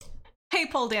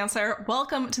pole dancer.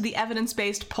 Welcome to the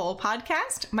Evidence-Based Pole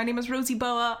Podcast. My name is Rosie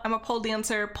Boa. I'm a pole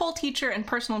dancer, pole teacher, and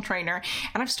personal trainer.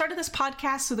 And I've started this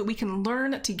podcast so that we can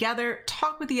learn together,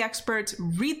 talk with the experts,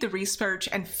 read the research,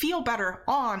 and feel better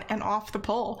on and off the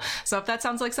pole. So if that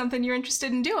sounds like something you're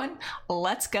interested in doing,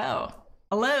 let's go.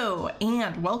 Hello,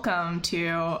 and welcome to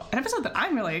an episode that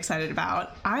I'm really excited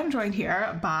about. I'm joined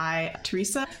here by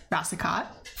Theresa Racicot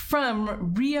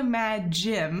from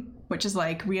Reimagine, which is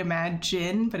like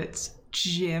Reimagine, but it's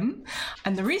gym.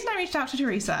 And the reason I reached out to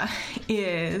Theresa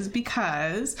is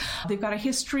because they've got a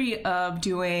history of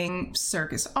doing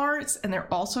circus arts, and they're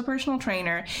also a personal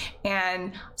trainer.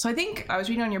 And so I think I was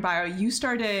reading on your bio, you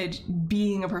started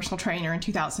being a personal trainer in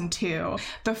 2002.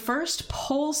 The first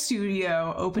pole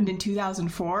studio opened in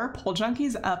 2004, Pole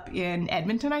Junkies up in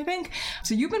Edmonton, I think.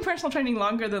 So you've been personal training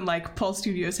longer than like pole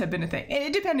studios have been a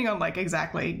thing, depending on like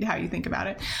exactly how you think about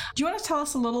it. Do you want to tell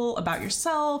us a little about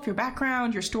yourself, your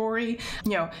background, your story?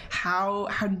 You know, how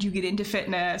did you get into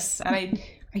fitness? And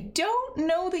I don't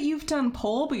know that you've done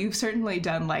pole, but you've certainly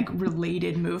done like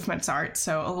related movements art.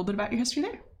 So a little bit about your history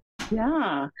there.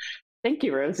 Yeah. Thank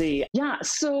you, Rosie. Yeah.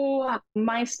 So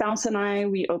my spouse and I,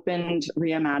 we opened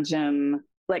Reimagine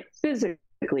like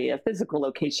physically, a physical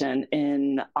location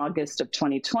in August of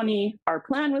 2020. Our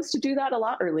plan was to do that a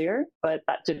lot earlier, but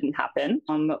that didn't happen.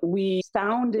 We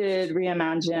founded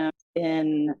Reimagine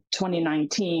in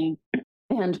 2019.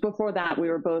 And before that, we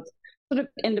were both sort of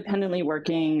independently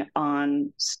working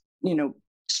on,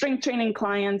 strength training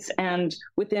clients, and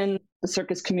within the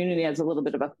circus community as a little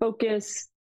bit of a focus.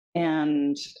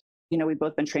 And, we've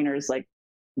both been trainers like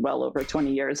well over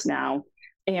 20 years now.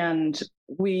 And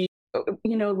we,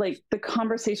 like the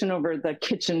conversation over the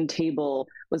kitchen table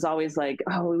was always like,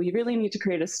 oh, we really need to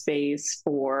create a space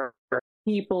for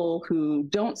people who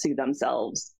don't see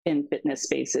themselves in fitness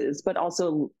spaces, but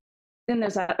also then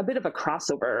there's a bit of a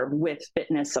crossover with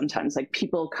fitness sometimes. Like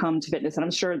people come to fitness, and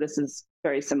I'm sure this is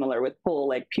very similar with pole,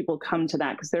 like people come to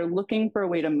that because they're looking for a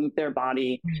way to move their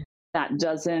body that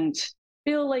doesn't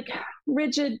feel like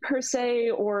rigid per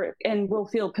se, and will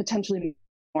feel potentially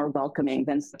more welcoming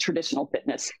than traditional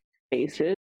fitness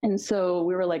spaces. And so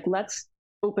we were like, let's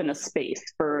open a space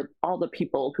for all the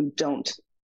people who don't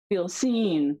feel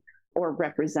seen or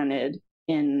represented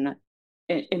in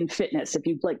fitness. If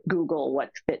you like Google what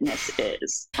fitness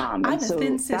is, I'm a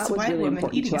thin cis white woman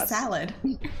eating a salad.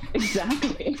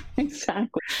 Exactly.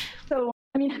 So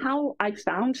I mean, how I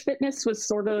found fitness was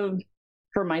sort of,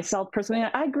 for myself personally,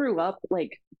 I grew up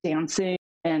like dancing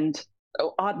and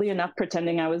oddly enough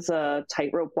pretending I was a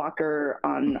tightrope walker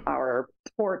on our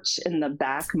porch in the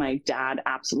back. My dad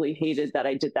absolutely hated that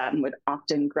I did that and would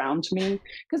often ground me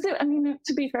because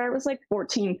to be fair, it was like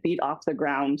 14 feet off the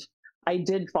ground. I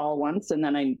did fall once, and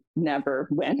then I never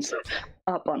went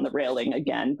up on the railing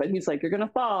again. But he's like, you're going to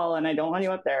fall, and I don't want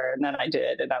you up there. And then I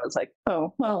did. And I was like,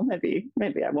 oh, well, maybe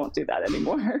I won't do that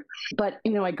anymore. But,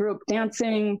 I grew up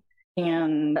dancing,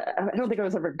 and I don't think I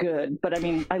was ever good. But,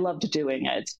 I loved doing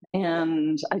it.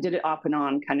 And I did it off and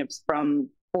on kind of from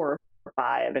 4 or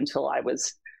 5 until I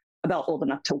was about old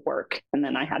enough to work. And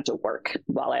then I had to work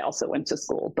while I also went to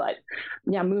school. But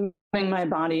yeah, moving my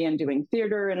body and doing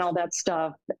theater and all that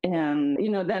stuff. And,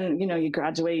 then, you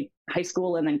graduate high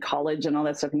school and then college and all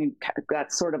that stuff, and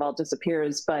that sort of all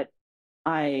disappears. But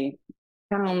I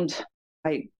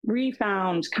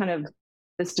refound kind of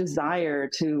this desire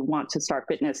to want to start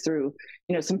fitness through,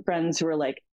 some friends who were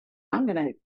like, I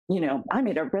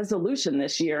made a resolution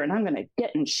this year and I'm going to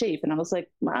get in shape. And I was like,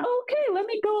 well, okay, let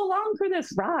me go along for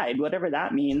this ride, whatever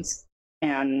that means.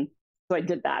 And so I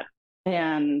did that,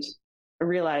 and I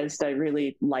realized I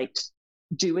really liked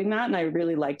doing that, and I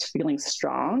really liked feeling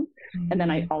strong. Mm-hmm. And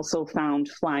then I also found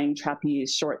flying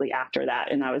trapeze shortly after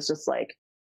that. And I was just like,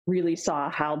 really saw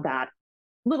how that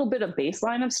little bit of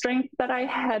baseline of strength that I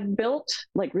had built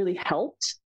like really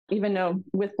helped. Even though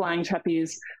with flying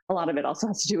trapeze, a lot of it also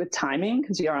has to do with timing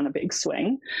because you're on a big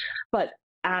swing. But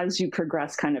as you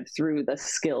progress kind of through the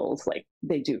skills, like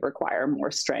they do require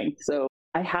more strength. So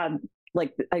I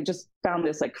just found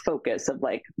this like focus of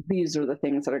like, these are the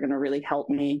things that are going to really help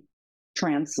me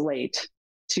translate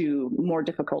to more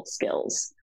difficult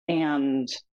skills. And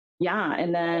yeah,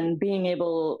 and then being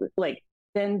able,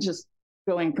 then just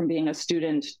going from being a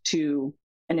student to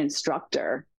an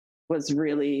instructor was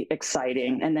really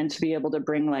exciting. And then to be able to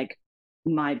bring like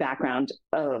my background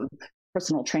of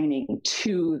personal training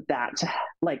to that, to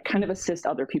like kind of assist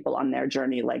other people on their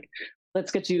journey. Like,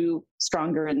 let's get you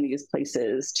stronger in these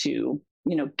places to,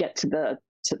 get to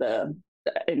the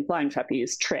in flying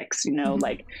trapeze tricks,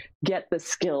 like get the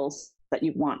skills that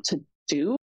you want to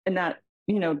do. And that,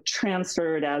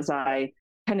 transferred as I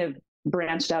kind of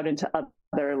branched out into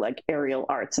other like aerial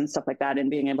arts and stuff like that, and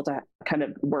being able to kind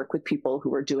of work with people who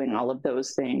were doing all of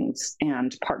those things,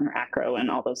 and partner acro and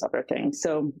all those other things.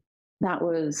 So that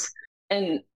was,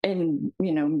 and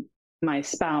my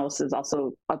spouse is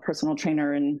also a personal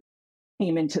trainer, and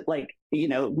came into like,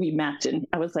 we met, and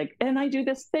I was like, and I do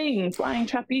this thing, flying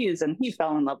trapeze, and he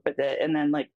fell in love with it. And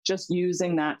then like just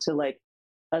using that to like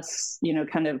us,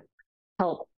 kind of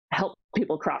help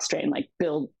people cross train, like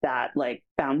build that like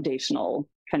foundational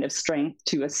kind of strength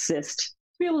to assist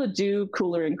to be able to do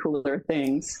cooler and cooler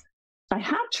things. I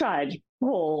have tried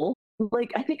pole.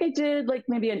 Like, I think I did like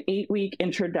maybe an 8-week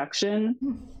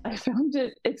introduction. I found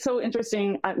it's so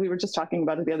interesting. We were just talking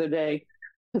about it the other day,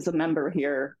 because a member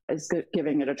here is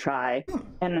giving it a try.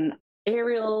 And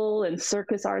aerial and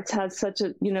circus arts has such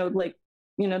a,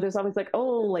 there's always like,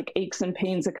 like aches and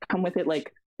pains that come with it.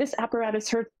 Like, this apparatus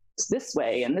hurts this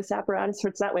way and this apparatus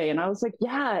hurts that way. And I was like,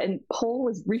 yeah. And pole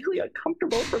was really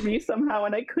uncomfortable for me somehow,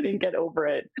 and I couldn't get over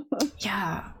it.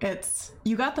 Yeah,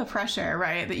 you got the pressure,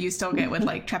 right, that you still get with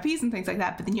like trapeze and things like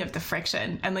that, but then you have the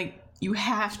friction, and like you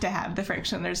have to have the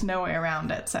friction. There's no way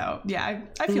around it. So yeah,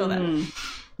 I feel that.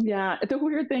 Yeah, the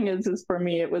weird thing is for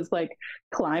me, it was like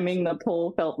climbing the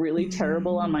pole felt really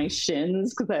terrible on my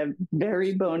shins, because I have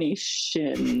very bony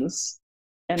shins.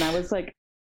 And I was like,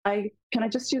 can I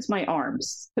just use my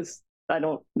arms? Because I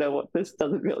don't know what, this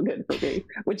doesn't feel good for me,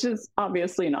 which is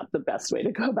obviously not the best way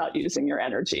to go about using your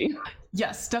energy.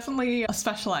 Yes, definitely a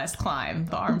specialized climb,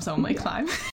 the arms only climb.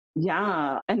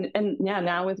 Yeah. And yeah,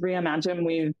 now with Reimagine,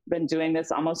 we've been doing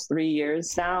this almost 3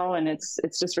 years now. And it's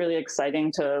just really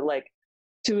exciting to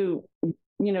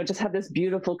just have this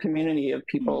beautiful community of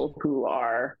people who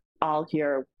are all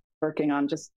here working on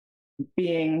just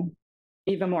being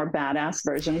even more badass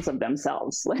versions of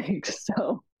themselves. Like,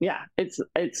 so yeah, it's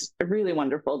really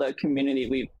wonderful, the community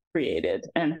we've created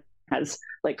and has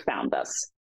like found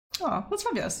us. Oh, that's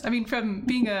fabulous. I mean, from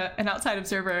being an outside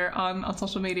observer on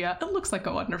social media, it looks like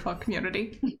a wonderful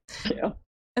community. Yeah.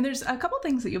 And there's a couple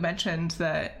things that you mentioned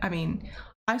that, I mean,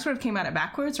 I sort of came at it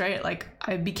backwards, right? Like,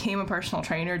 I became a personal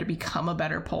trainer to become a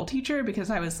better pole teacher, because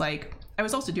I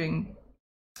was also doing,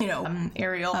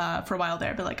 aerial for a while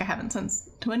there, but like I haven't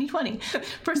since 2020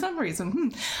 for some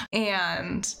reason.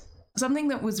 And something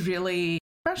that was really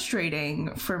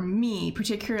frustrating for me,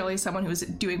 particularly someone who was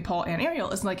doing pole and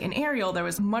aerial, is like in aerial, there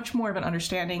was much more of an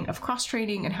understanding of cross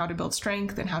training and how to build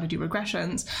strength and how to do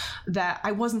regressions that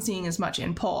I wasn't seeing as much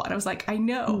in pole. And I was like, I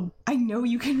know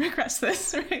you can regress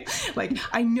this, right? Like,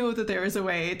 I know that there is a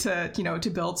way to, to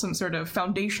build some sort of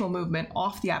foundational movement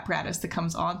off the apparatus that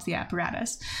comes onto the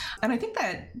apparatus. And I think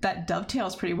that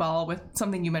dovetails pretty well with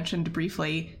something you mentioned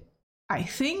briefly, I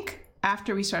think,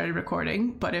 after we started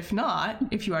recording, but if not,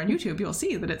 if you are on YouTube, you'll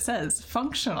see that it says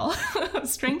functional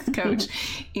strength coach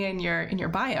in your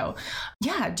bio.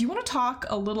 Yeah, do you want to talk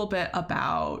a little bit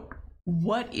about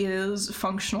what is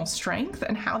functional strength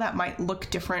and how that might look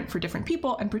different for different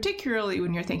people, and particularly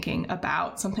when you're thinking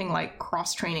about something like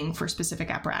cross training for specific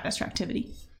apparatus or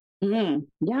activity?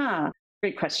 Yeah,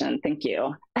 great question. Thank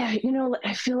you. I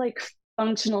feel like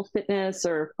functional fitness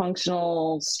or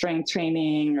functional strength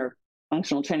training or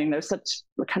functional training, there's such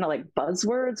kind of like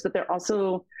buzzwords, but they're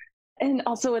also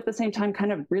at the same time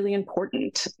kind of really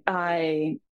important.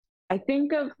 I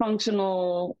think of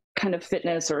functional kind of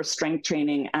fitness or strength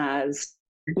training as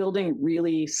building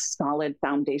really solid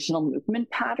foundational movement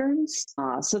patterns,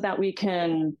 so that we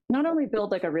can not only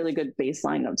build like a really good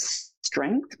baseline of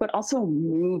strength, but also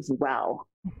move well.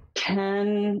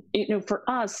 For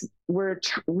us, we're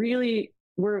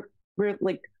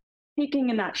like taking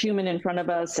in that human in front of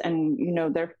us, and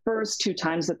their first 2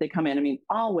 times that they come in, I mean,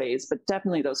 always, but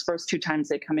definitely those first 2 times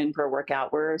they come in for a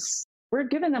workout, we're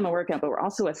giving them a workout, but we're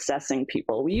also assessing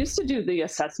people. We used to do the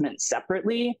assessment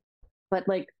separately, but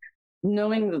like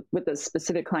knowing with the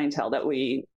specific clientele that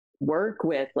we work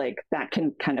with, like that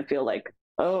can kind of feel like,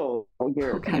 oh,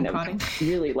 you're kind of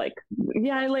really like,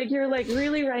 yeah, like you're like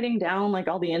really writing down like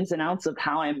all the ins and outs of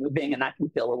how I'm moving, and that can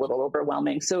feel a little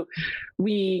overwhelming. So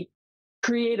we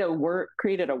created a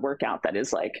workout that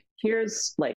is like,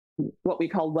 here's like what we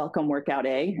call welcome workout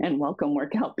A and welcome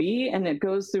workout B. And it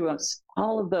goes through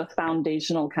all of the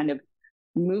foundational kind of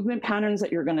movement patterns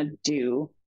that you're going to do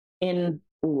in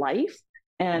life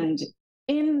and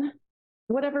in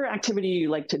whatever activity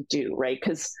you like to do, right?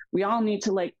 Because we all need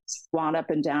to like squat up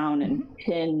and down and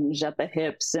hinge at the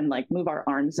hips and like move our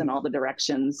arms in all the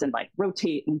directions and like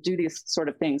rotate and do these sort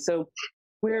of things. So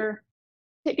we're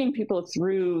taking people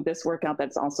through this workout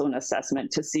that's also an assessment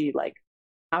to see like,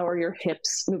 how are your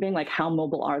hips moving? Like, how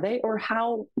mobile are they, or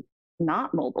how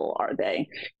not mobile are they?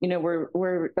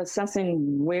 We're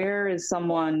assessing where is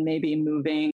someone maybe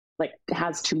moving like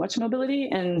has too much mobility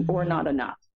and or not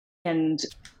enough. And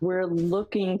we're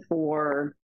looking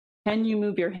for, can you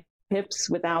move your hips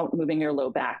without moving your low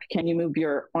back? Can you move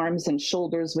your arms and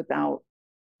shoulders without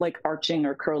like arching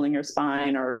or curling your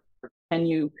spine? Or can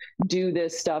you do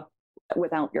this stuff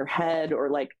without your head? Or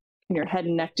like, can your head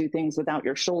and neck do things without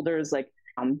your shoulders? Like,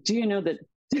 do you know that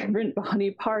different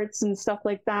body parts and stuff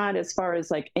like that, as far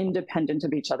as like independent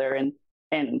of each other?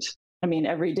 And I mean,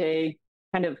 everyday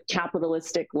kind of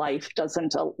capitalistic life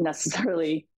doesn't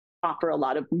necessarily offer a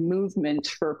lot of movement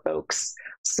for folks.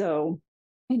 So,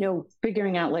 you know,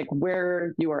 figuring out like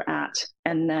where you are at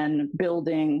and then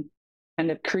building,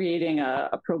 kind of creating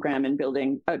a program and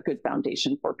building a good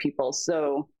foundation for people.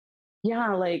 So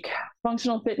yeah, like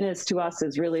functional fitness to us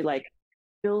is really like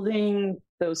building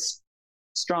those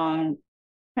strong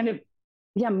kind of,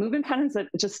 movement patterns that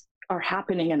just are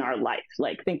happening in our life,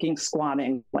 like thinking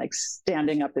squatting, like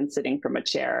standing up and sitting from a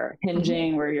chair,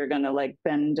 hinging where you're going to like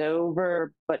bend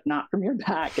over, but not from your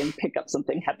back and pick up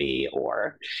something heavy,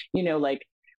 or, you know, like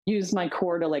use my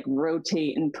core to like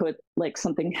rotate and put like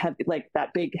something heavy, like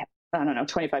that big, I don't know,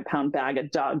 25-pound bag of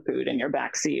dog food in your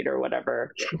back seat or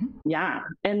whatever. Yeah.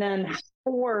 And then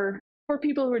for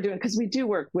people who are doing, because we do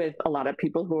work with a lot of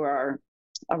people who are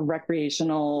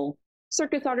recreational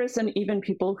circus artists and even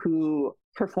people who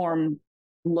perform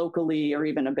locally or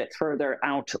even a bit further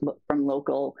out from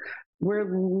local.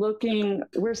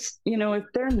 You know,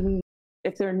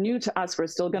 if they're new to us, we're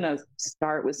still going to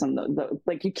start with some of the,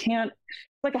 like, you can't,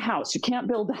 like a house, you can't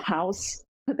build a house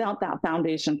without that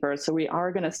foundation first. So we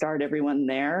are going to start everyone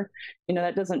there. You know,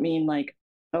 that doesn't mean like,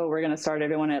 oh, we're going to start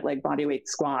everyone at like body weight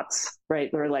squats, right?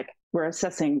 We're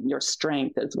assessing your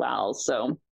strength as well.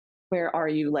 So where are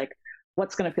you, like,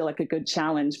 what's going to feel like a good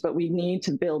challenge? But we need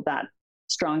to build that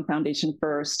strong foundation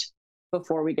first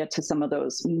before we get to some of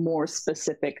those more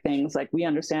specific things. Like, we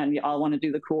understand you all want to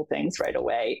do the cool things right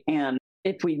away. And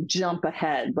if we jump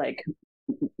ahead, like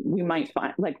we might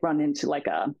run into like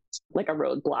a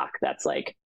roadblock that's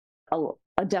like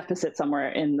a deficit somewhere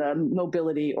in the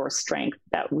mobility or strength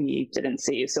that we didn't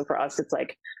see. So for us, it's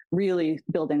like really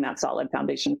building that solid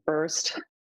foundation first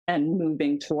and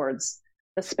moving towards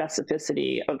the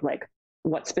specificity of like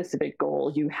what specific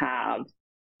goal you have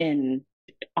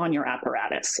on your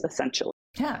apparatus, essentially.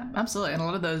 Yeah, absolutely. And a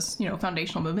lot of those, you know,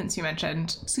 foundational movements you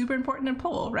mentioned, super important in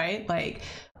pole, right? Like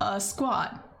a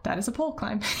squat, that is a pole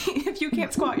climb. If you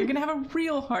can't squat, you're going to have a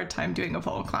real hard time doing a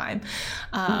pole climb.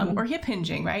 Or hip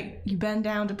hinging, right? You bend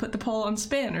down to put the pole on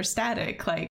spin or static.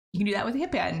 Like, you can do that with a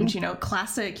hip hinge, you know,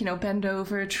 classic, you know, bend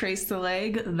over, trace the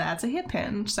leg. That's a hip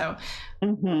hinge. So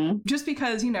just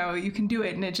because, you know, you can do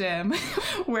it in a gym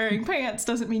wearing pants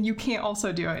doesn't mean you can't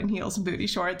also do it in heels and booty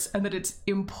shorts, and that it's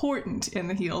important in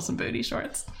the heels and booty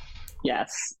shorts.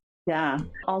 Yes. Yeah.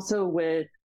 Also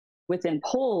within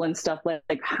pole and stuff, like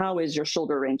how is your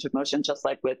shoulder range of motion, just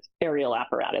like with aerial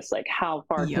apparatus? Like, how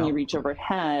far can you reach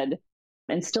overhead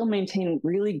and still maintain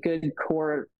really good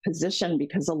core position?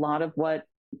 Because a lot of what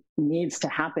needs to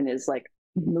happen is like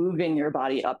moving your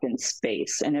body up in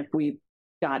space. And if we've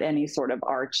got any sort of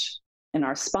arch in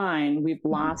our spine, we've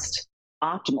lost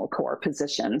optimal core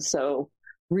position. So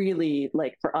really,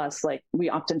 like for us, like we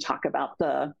often talk about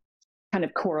the kind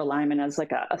of core alignment as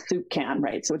like a soup can,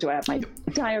 right? So do I have my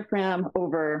diaphragm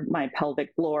over my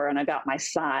pelvic floor, and I got my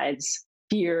sides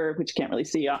here, which you can't really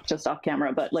see just off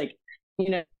camera, but like, you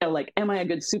know, like, am I a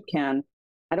good soup can?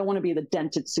 I don't want to be the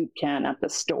dented soup can at the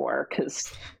store,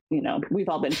 because, you know, we've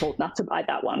all been told not to buy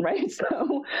that one, right?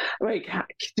 So like,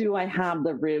 do I have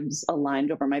the ribs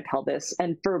aligned over my pelvis?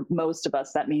 And for most of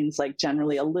us, that means like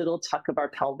generally a little tuck of our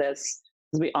pelvis,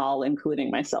 because we all,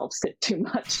 including myself, sit too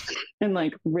much, and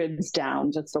like ribs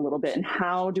down just a little bit. And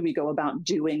how do we go about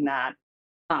doing that?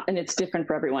 And it's different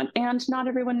for everyone. And not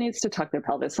everyone needs to tuck their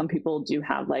pelvis. Some people do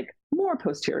have like more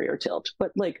posterior tilt,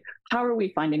 but like, how are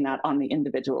we finding that on the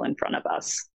individual in front of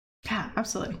us? Yeah,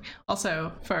 absolutely.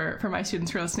 Also, for my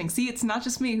students who are listening, see, it's not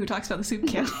just me who talks about the soup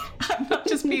can. I'm not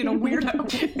just being a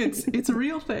weirdo. It's a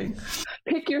real thing.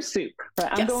 Pick your soup.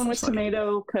 Right? I'm going with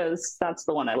tomato because that's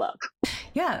the one I love.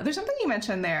 Yeah, there's something you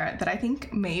mentioned there that I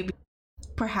think may be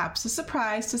perhaps a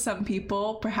surprise to some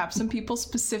people, perhaps some people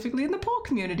specifically in the pole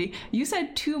community. You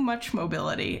said too much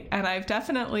mobility, and I've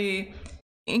definitely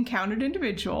encountered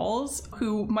individuals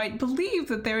who might believe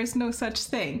that there is no such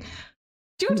thing.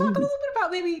 Do you want to talk a little bit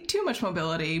about maybe too much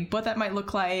mobility, what that might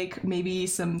look like, maybe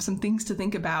some things to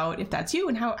think about if that's you,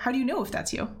 and how do you know if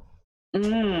that's you?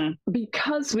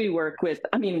 Because we work with,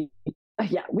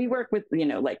 we work with, you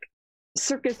know, like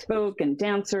circus folk and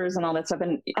dancers and all that stuff.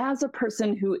 And as a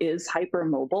person who is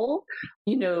hypermobile,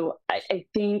 you know, I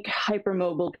think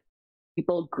hypermobile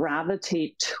people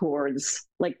gravitate towards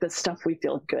like the stuff we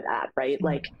feel good at, right? Mm-hmm.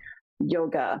 Like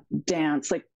yoga, dance,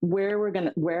 like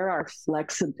where our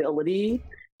flexibility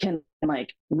can like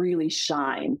really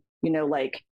shine,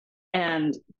 like,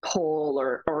 and pole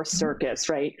or circus,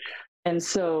 right? And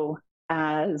so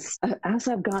as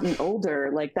I've gotten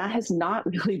older, like that has not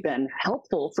really been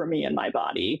helpful for me and my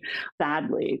body,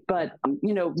 badly. But,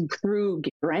 through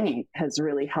strength has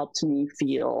really helped me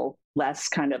feel less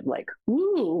kind of like,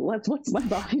 ooh, what's my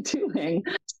body doing?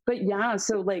 But yeah,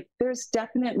 so like there's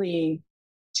definitely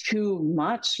too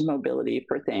much mobility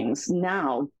for things.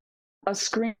 Now, a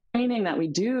screening that we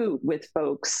do with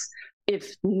folks,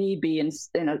 if need be, and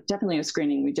definitely a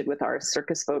screening we did with our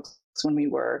circus folks when we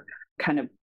were kind of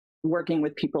working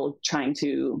with people trying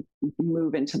to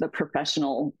move into the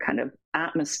professional kind of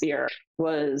atmosphere,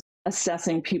 was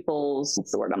assessing people's,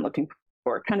 what's the word I'm looking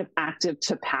for, kind of active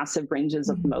to passive ranges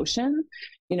of motion.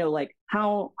 Like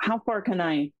how far can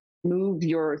I move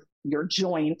your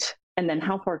joint, and then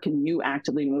how far can you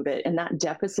actively move it? And that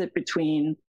deficit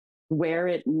between where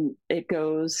it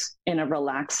goes in a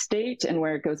relaxed state and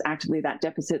where it goes actively, that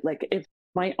deficit, like if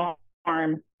my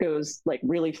arm goes like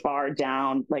really far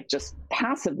down, like just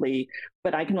passively,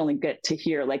 but I can only get to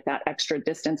here, like that extra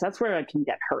distance, that's where I can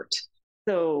get hurt.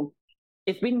 So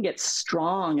if we can get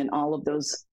strong in all of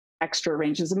those extra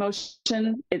ranges of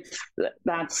motion,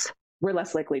 we're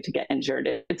less likely to get injured.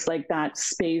 It's like that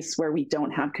space where we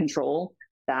don't have control,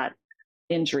 that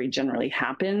injury generally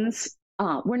happens.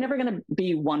 We're never going to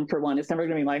be one for one. It's never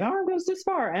going to be like, oh, it goes this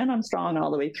far and I'm strong all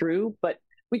the way through, but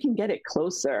we can get it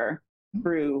closer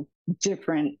through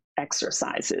different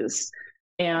exercises.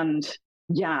 And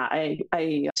yeah,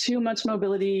 I too much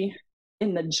mobility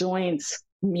in the joints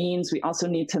means we also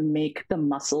need to make the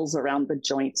muscles around the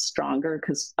joint stronger,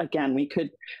 because again,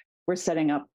 we're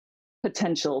setting up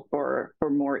potential for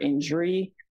more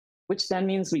injury, which then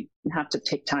means we have to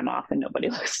take time off, and nobody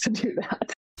likes to do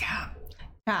that.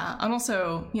 Yeah, and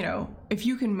also, if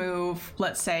you can move,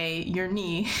 let's say, your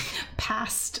knee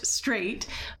past straight,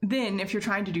 then if you're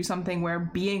trying to do something where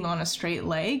being on a straight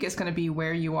leg is going to be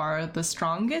where you are the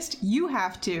strongest, you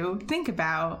have to think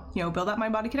about, build that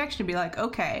mind-body connection and be like,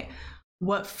 okay,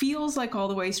 what feels like all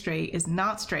the way straight is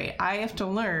not straight. I have to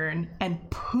learn and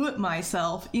put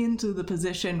myself into the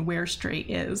position where straight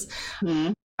is.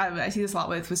 Mm-hmm. I see this a lot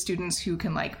with students who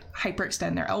can like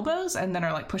hyperextend their elbows and then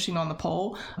are like pushing on the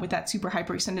pole with that super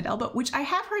hyperextended elbow, which I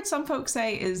have heard some folks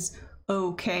say is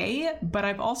okay, but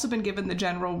I've also been given the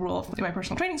general rule in my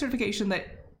personal training certification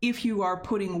that if you are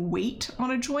putting weight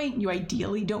on a joint, you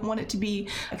ideally don't want it to be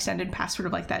extended past sort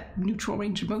of like that neutral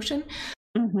range of motion.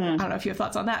 Mm-hmm. I don't know if you have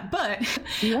thoughts on that, but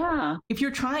yeah, if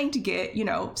you're trying to get,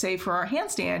 say for our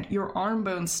handstand, your arm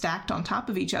bones stacked on top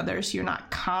of each other so you're not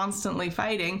constantly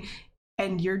fighting,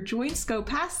 and your joints go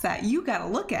past that, you got to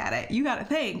look at it. You got to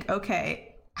think,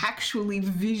 okay, actually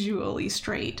visually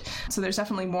straight. So there's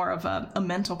definitely more of a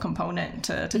mental component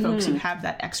to folks who have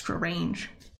that extra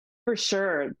range. For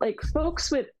sure. Like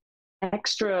folks with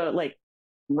extra like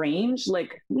range,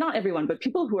 like not everyone, but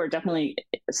people who are definitely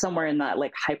somewhere in that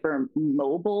like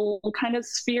hypermobile kind of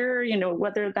sphere,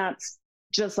 whether that's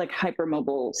just like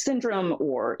hypermobile syndrome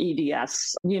or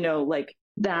EDS, like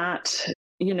that.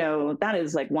 That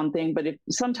is like one thing, but if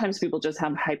sometimes people just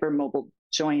have hypermobile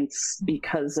joints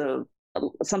because of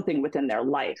something within their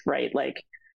life, right? Like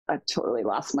I've totally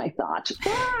lost my thought.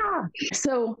 Ah!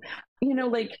 So,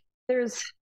 like there's,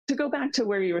 to go back to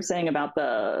where you were saying about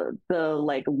the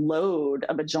like load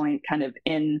of a joint kind of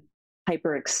in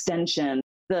hyperextension,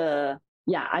 I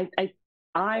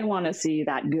want to see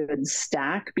that good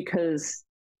stack, because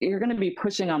you're going to be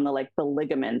pushing on the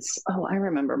ligaments. Oh, I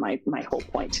remember my whole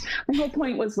point. My whole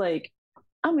point was like,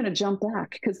 I'm going to jump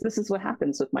back because this is what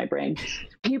happens with my brain.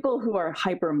 People who are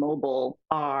hypermobile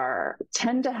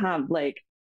tend to have like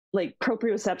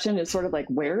proprioception is sort of like,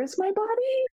 where is my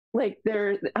body? Like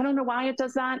I don't know why it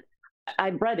does that.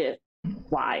 I've read it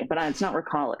why, but it's not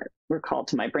recalled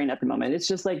to my brain at the moment. It's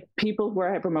just like people who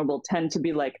are hypermobile tend to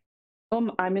be like, oh,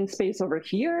 I'm in space over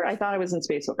here. I thought I was in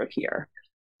space over here.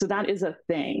 So that is a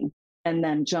thing. And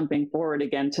then jumping forward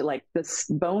again to like this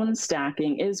bone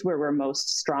stacking is where we're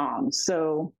most strong.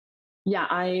 So yeah,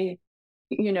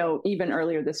 even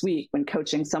earlier this week when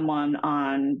coaching someone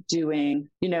on doing,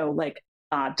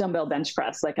 dumbbell bench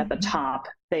press, like at the top,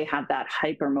 they have that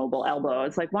hypermobile elbow.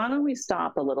 It's like, why don't we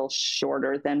stop a little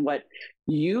shorter than what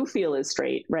you feel is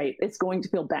straight, right? It's going to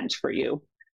feel bench for you,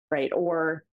 right?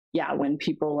 Or yeah, when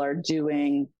people are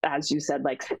doing, as you said,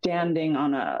 like standing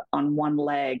on one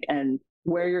leg, and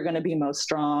where you're going to be most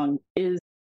strong is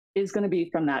going to be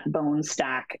from that bone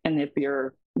stack. And if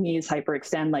your knees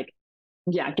hyperextend, like,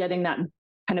 yeah, getting that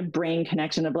kind of brain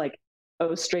connection of like,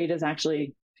 oh, straight is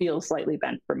actually feels slightly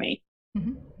bent for me.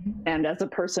 And as a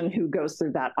person who goes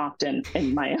through that often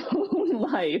in my own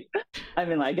life, I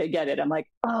mean, like, I get it. I'm like,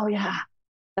 oh yeah,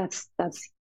 that's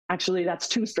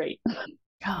too straight.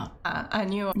 Yeah.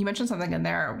 And you mentioned something in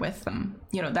there with,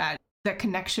 that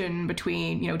connection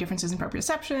between, differences in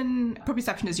proprioception.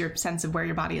 Proprioception is your sense of where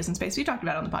your body is in space. We talked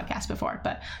about it on the podcast before,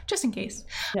 but just in case.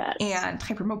 Yes. And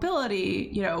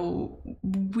hypermobility,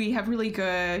 we have really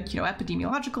good,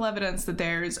 epidemiological evidence that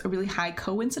there's a really high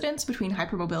coincidence between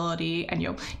hypermobility and,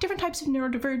 different types of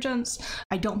neurodivergence.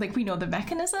 I don't think we know the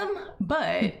mechanism,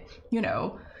 but,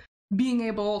 being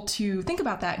able to think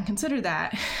about that and consider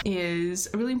that is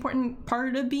a really important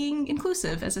part of being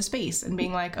inclusive as a space and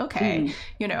being like, okay,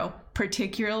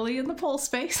 particularly in the pole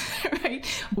space, right?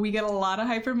 We get a lot of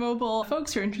hypermobile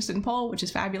folks who are interested in pole, which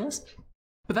is fabulous.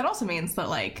 But that also means that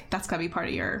that's got to be part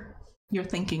of your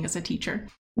thinking as a teacher.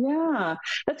 Yeah,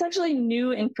 that's actually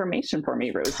new information for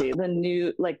me, Rosie. The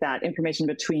new, that information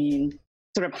between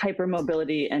sort of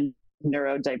hypermobility and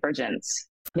neurodivergence.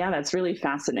 Yeah, that's really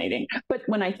fascinating. But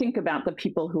when I think about the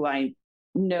people who I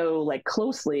know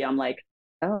closely, I'm like,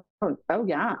 oh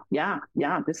yeah,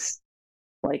 this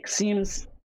seems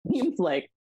like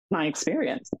my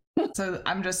experience. So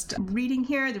I'm just reading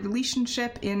here, the research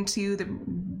into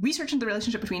the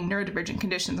relationship between neurodivergent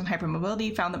conditions and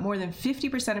hypermobility found that more than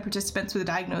 50% of participants with a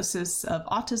diagnosis of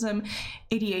autism,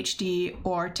 ADHD,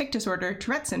 or tic disorder,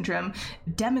 Tourette syndrome,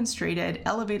 demonstrated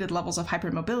elevated levels of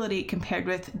hypermobility compared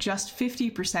with just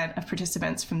 50% of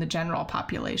participants from the general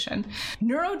population.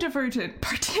 Neurodivergent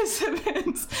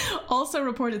participants also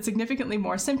reported significantly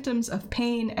more symptoms of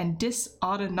pain and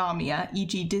dysautonomia,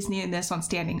 e.g. dizziness on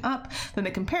standing up, than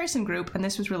the comparison group, and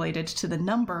this was related to the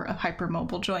number of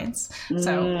hypermobile joints.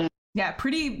 So yeah,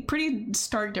 pretty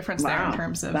stark difference there in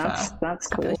terms of that's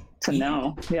cool to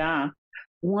know. Yeah,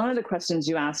 one of the questions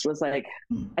you asked was I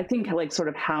think sort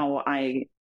of how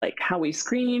we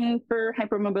screen for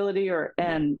hypermobility,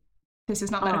 and this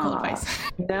is not medical advice.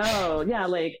 No, yeah,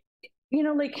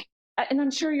 and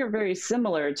I'm sure you're very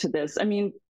similar to this. I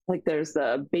mean, there's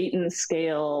the Baton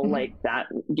scale, that,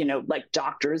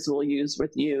 doctors will use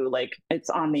with you, it's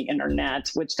on the internet,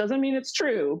 which doesn't mean it's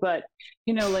true, but,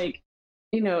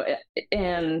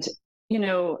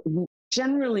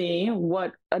 generally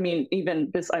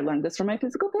even this, I learned this from my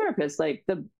physical therapist,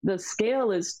 the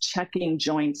scale is checking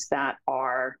joints that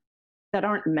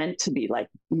aren't meant to be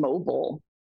mobile,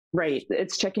 right?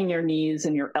 It's checking your knees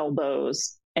and your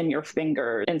elbows and your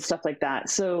finger and stuff like that.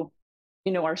 So,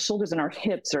 our shoulders and our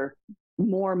hips are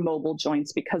more mobile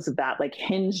joints because of that.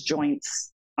 Hinge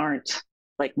joints aren't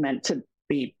meant to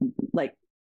be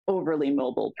overly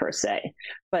mobile per se.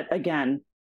 But again,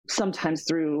 sometimes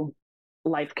through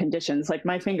life conditions,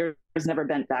 my finger has never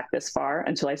bent back this far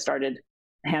until I started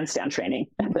handstand training.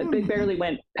 They barely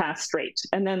went past straight.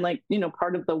 And then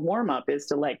part of the warm up is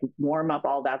to warm up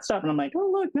all that stuff. And I'm like, oh,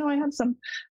 look, now I have some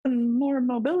more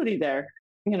mobility there.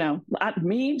 At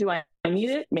me, do I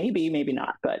need it? Maybe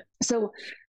not. But so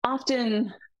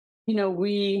often,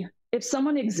 if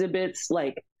someone exhibits,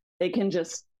 they can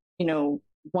just,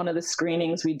 one of the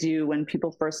screenings we do when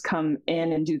people first come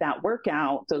in and do that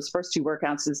workout, those first two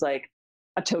workouts is a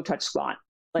toe touch squat,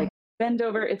 bend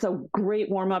over. It's a great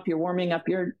warm up. You're warming up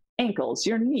your ankles,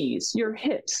 your knees, your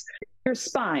hips, your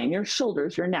spine, your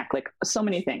shoulders, your neck, so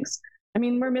many things. I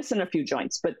mean, we're missing a few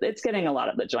joints, but it's getting a lot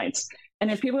of the joints. And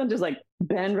if people can just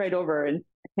bend right over and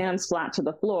hands flat to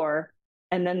the floor,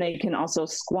 and then they can also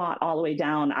squat all the way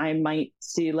down, I might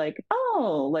see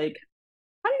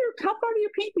how far do your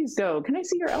pinkies go? Can I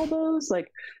see your elbows?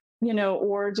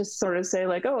 Or just sort of say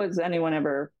oh, has anyone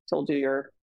ever told you you're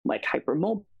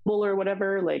hypermobile or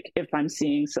whatever? If I'm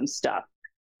seeing some stuff,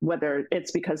 whether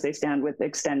it's because they stand with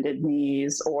extended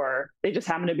knees or they just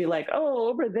happen to be oh,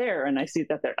 over there, and I see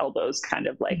that their elbows kind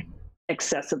of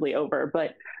excessively over.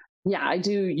 But yeah, I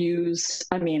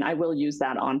will use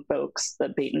that on folks, the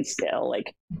Baton scale,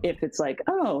 if it's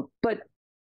oh, but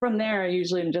from there, I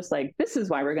usually am just this is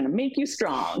why we're going to make you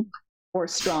strong or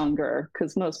stronger,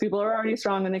 because most people are already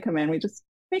strong when they come in. We just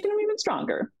making them even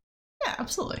stronger. Yeah,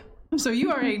 absolutely. So you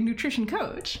are a nutrition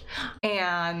coach,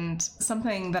 and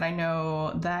something that I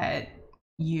know that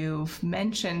you've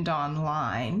mentioned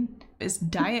online is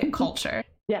diet culture.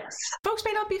 Yes. Folks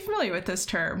may not be familiar with this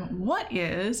term. What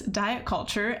is diet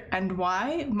culture, and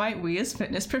why might we as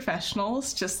fitness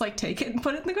professionals just take it and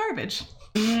put it in the garbage?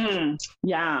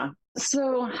 Yeah.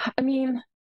 So,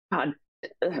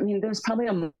 there's probably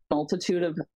a multitude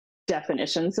of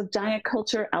definitions of diet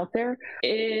culture out there.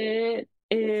 It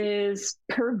is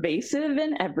pervasive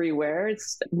and everywhere.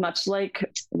 It's much like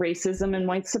racism and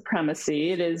white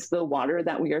supremacy. It is the water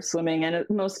that we are swimming in,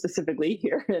 most specifically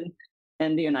here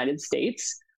in the United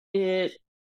States. It's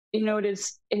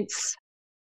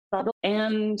subtle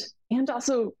and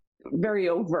also very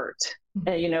overt.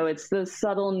 It's the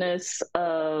subtleness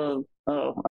of,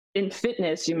 in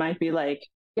fitness, you might be like,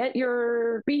 get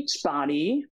your beach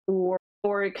body, or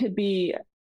it could be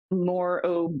more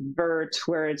overt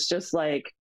where it's just like,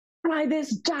 try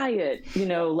this diet,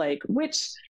 which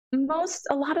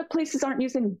a lot of places aren't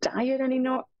using diet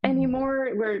anymore,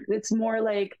 where it's more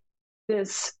like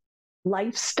this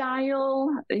lifestyle,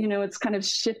 it's kind of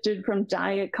shifted from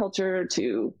diet culture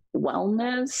to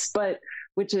wellness, but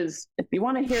which is, if you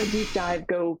want to hear a deep dive,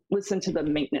 go listen to the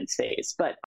maintenance phase.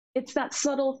 But it's that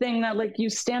subtle thing that, like, you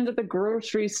stand at the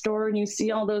grocery store and you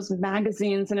see all those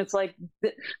magazines and it's like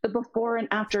the before and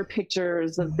after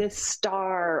pictures of this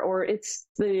star, or it's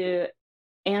the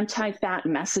anti-fat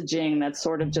messaging that's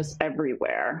sort of just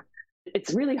everywhere.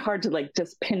 It's really hard to like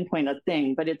just pinpoint a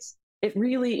thing, but it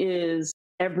really is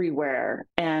everywhere.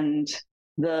 And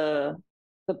the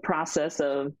process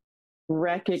of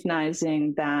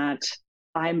recognizing that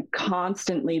I'm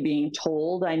constantly being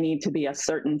told I need to be a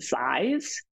certain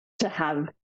size to have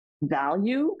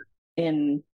value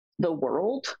in the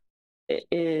world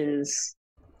is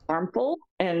harmful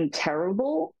and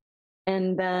terrible.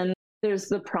 And then there's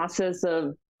the process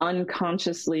of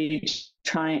unconsciously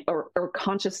trying or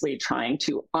consciously trying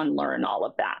to unlearn all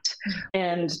of that.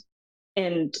 And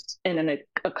in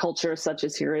a culture such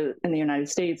as here in the United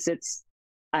States,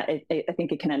 I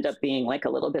think it can end up being like a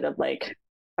little bit of like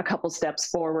a couple steps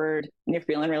forward and you're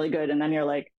feeling really good. And then you're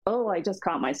like, oh, I just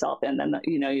caught myself. And then,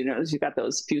 you got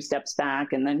those few steps back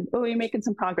and then, oh, you're making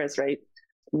some progress, right?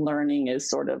 Learning is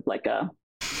sort of like a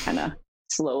kind of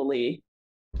slowly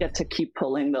get to keep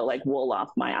pulling the like wool off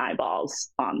my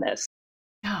eyeballs on this.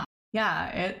 Yeah,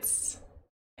 it's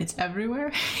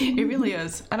everywhere. It really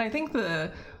is. And I think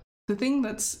the thing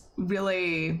that's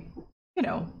really,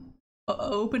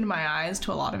 opened my eyes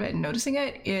to a lot of it and noticing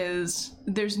it is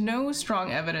there's no strong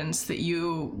evidence that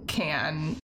you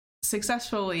can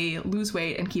successfully lose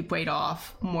weight and keep weight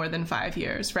off more than 5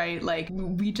 years, right? Like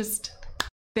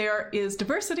there is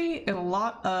diversity in a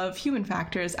lot of human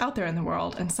factors out there in the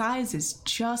world, and size is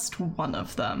just one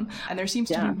of them. And there seems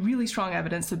to be really strong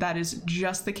evidence that is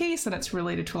just the case, and it's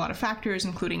related to a lot of factors,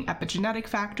 including epigenetic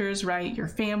factors, right? Your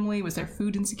family, was there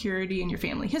food insecurity in your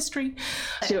family history?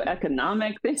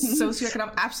 Socioeconomic things.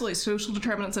 Absolutely, social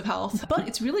determinants of health. But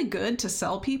it's really good to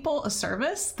sell people a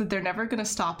service that they're never going to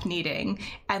stop needing,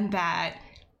 and that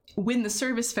when the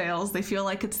service fails, they feel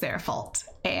like it's their fault.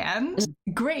 And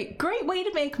great way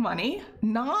to make money,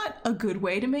 not a good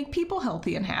way to make people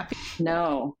healthy and happy.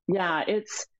 No. Yeah,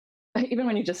 it's, even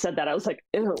when you just said that, I was like,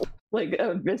 ew, like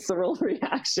a visceral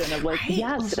reaction of like, right?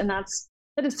 Yes. And that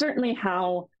is certainly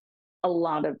how a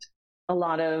lot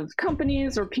of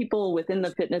companies or people within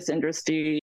the fitness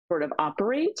industry sort of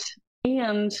operate.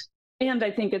 And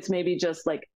I think it's maybe just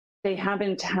like they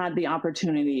haven't had the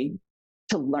opportunity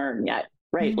to learn yet,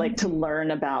 right? Mm-hmm. Like to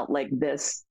learn about like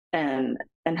this and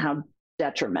how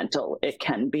detrimental it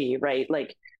can be, right?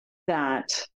 Like that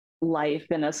life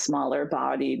in a smaller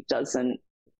body doesn't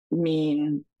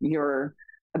mean you're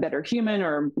a better human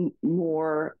or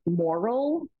more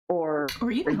moral or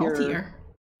even healthier.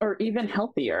 Or even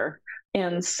healthier.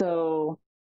 And so,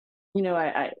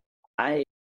 I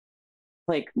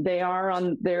like they are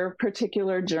on their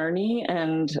particular journey.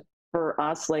 And for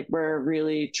us, like we're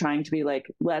really trying to be like,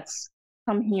 let's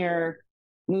come here,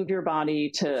 move your body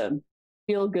to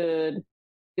feel good,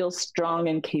 feel strong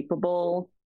and capable,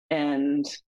 and,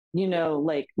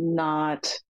 like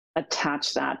not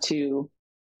attach that to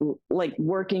like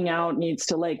working out needs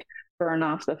to like burn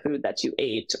off the food that you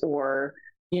ate, or,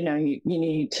 you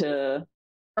need to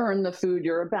earn the food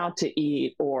you're about to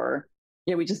eat, or,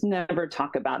 we just never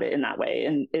talk about it in that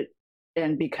way.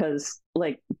 And because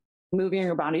like moving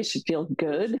your body should feel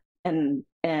good and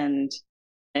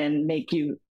make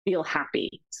you feel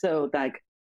happy. So like,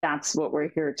 that's what we're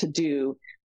here to do.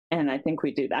 And I think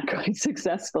we do that quite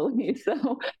successfully.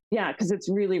 So yeah, because it's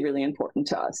really, really important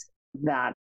to us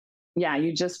that,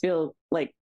 you just feel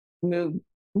like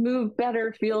move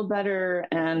better, feel better,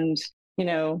 and,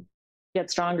 get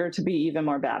stronger to be even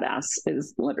more badass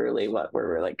is literally what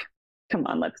we're like, come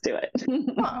on, let's do it.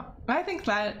 Well, I think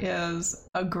that is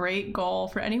a great goal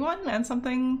for anyone and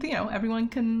something, everyone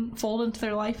can fold into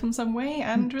their life in some way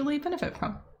and really benefit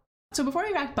from. So before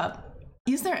we wrap up,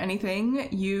 is there anything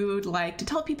you'd like to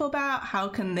tell people about? How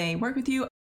can they work with you?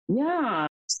 Yeah.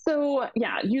 So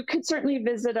yeah, you could certainly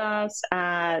visit us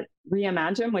at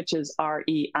Reimagine, which is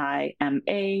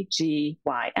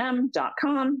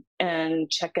REIMAGYM.com, and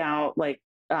check out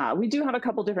we do have a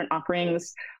couple different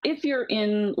offerings. If you're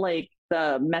in like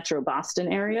the Metro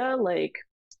Boston area, like,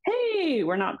 hey,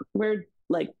 we're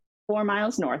like 4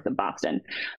 miles north of Boston.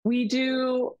 We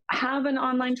do have an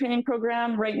online training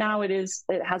program. Right now it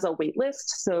has a wait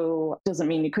list. So it doesn't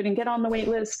mean you couldn't get on the wait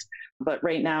list. But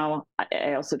right now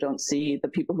I also don't see the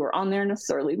people who are on there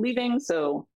necessarily leaving.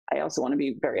 So I also want to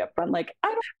be very upfront.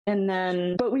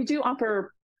 But we do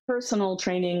offer personal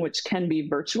training, which can be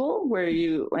virtual,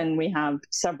 and we have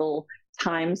several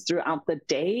times throughout the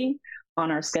day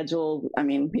on our schedule. I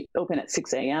mean, we open at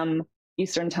 6 a.m.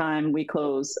 Eastern time. We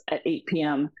close at 8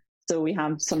 p.m. So we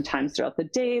have some times throughout the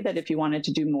day that if you wanted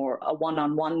to do more a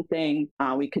one-on-one thing,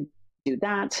 we could do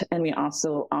that. And we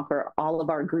also offer all of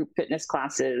our group fitness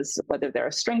classes, whether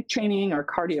they're strength training or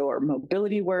cardio or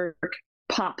mobility work,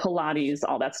 pop Pilates,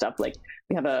 all that stuff. Like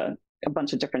we have a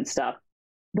bunch of different stuff.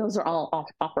 Those are all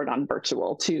offered on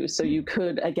virtual too. So you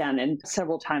could, again, and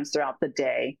several times throughout the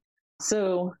day.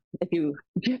 So if you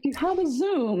have a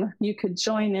Zoom, you could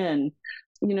join in.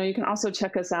 You can also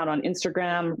check us out on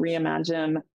Instagram,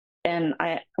 Reimagine. And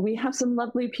we have some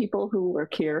lovely people who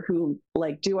work here who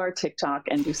like do our TikTok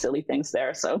and do silly things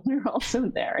there. So we're also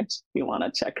there if you want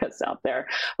to check us out there.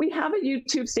 We have a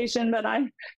YouTube station, but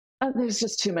there's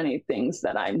just too many things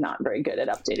that I'm not very good at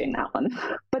updating that one.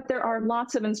 But there are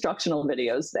lots of instructional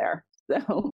videos there.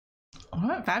 So, all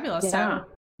right, fabulous. Yeah. So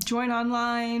join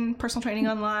online, personal training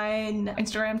online,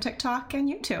 Instagram, TikTok, and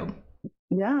YouTube.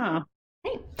 Yeah.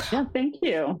 Great. Yeah, thank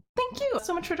you. Thank you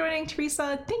so much for joining,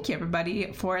 Theresa. Thank you,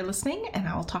 everybody, for listening, and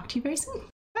I will talk to you very soon.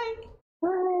 Bye.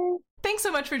 Bye. Thanks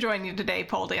so much for joining me today,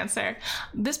 Pole Dancer.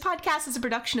 This podcast is a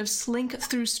production of Slink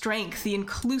Through Strength, the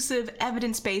inclusive,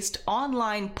 evidence-based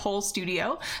online pole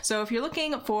studio. So if you're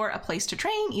looking for a place to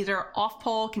train, either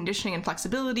off-pole conditioning and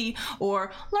flexibility,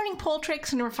 or learning pole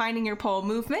tricks and refining your pole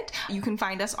movement, you can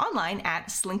find us online at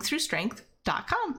slinkthroughstrength.com.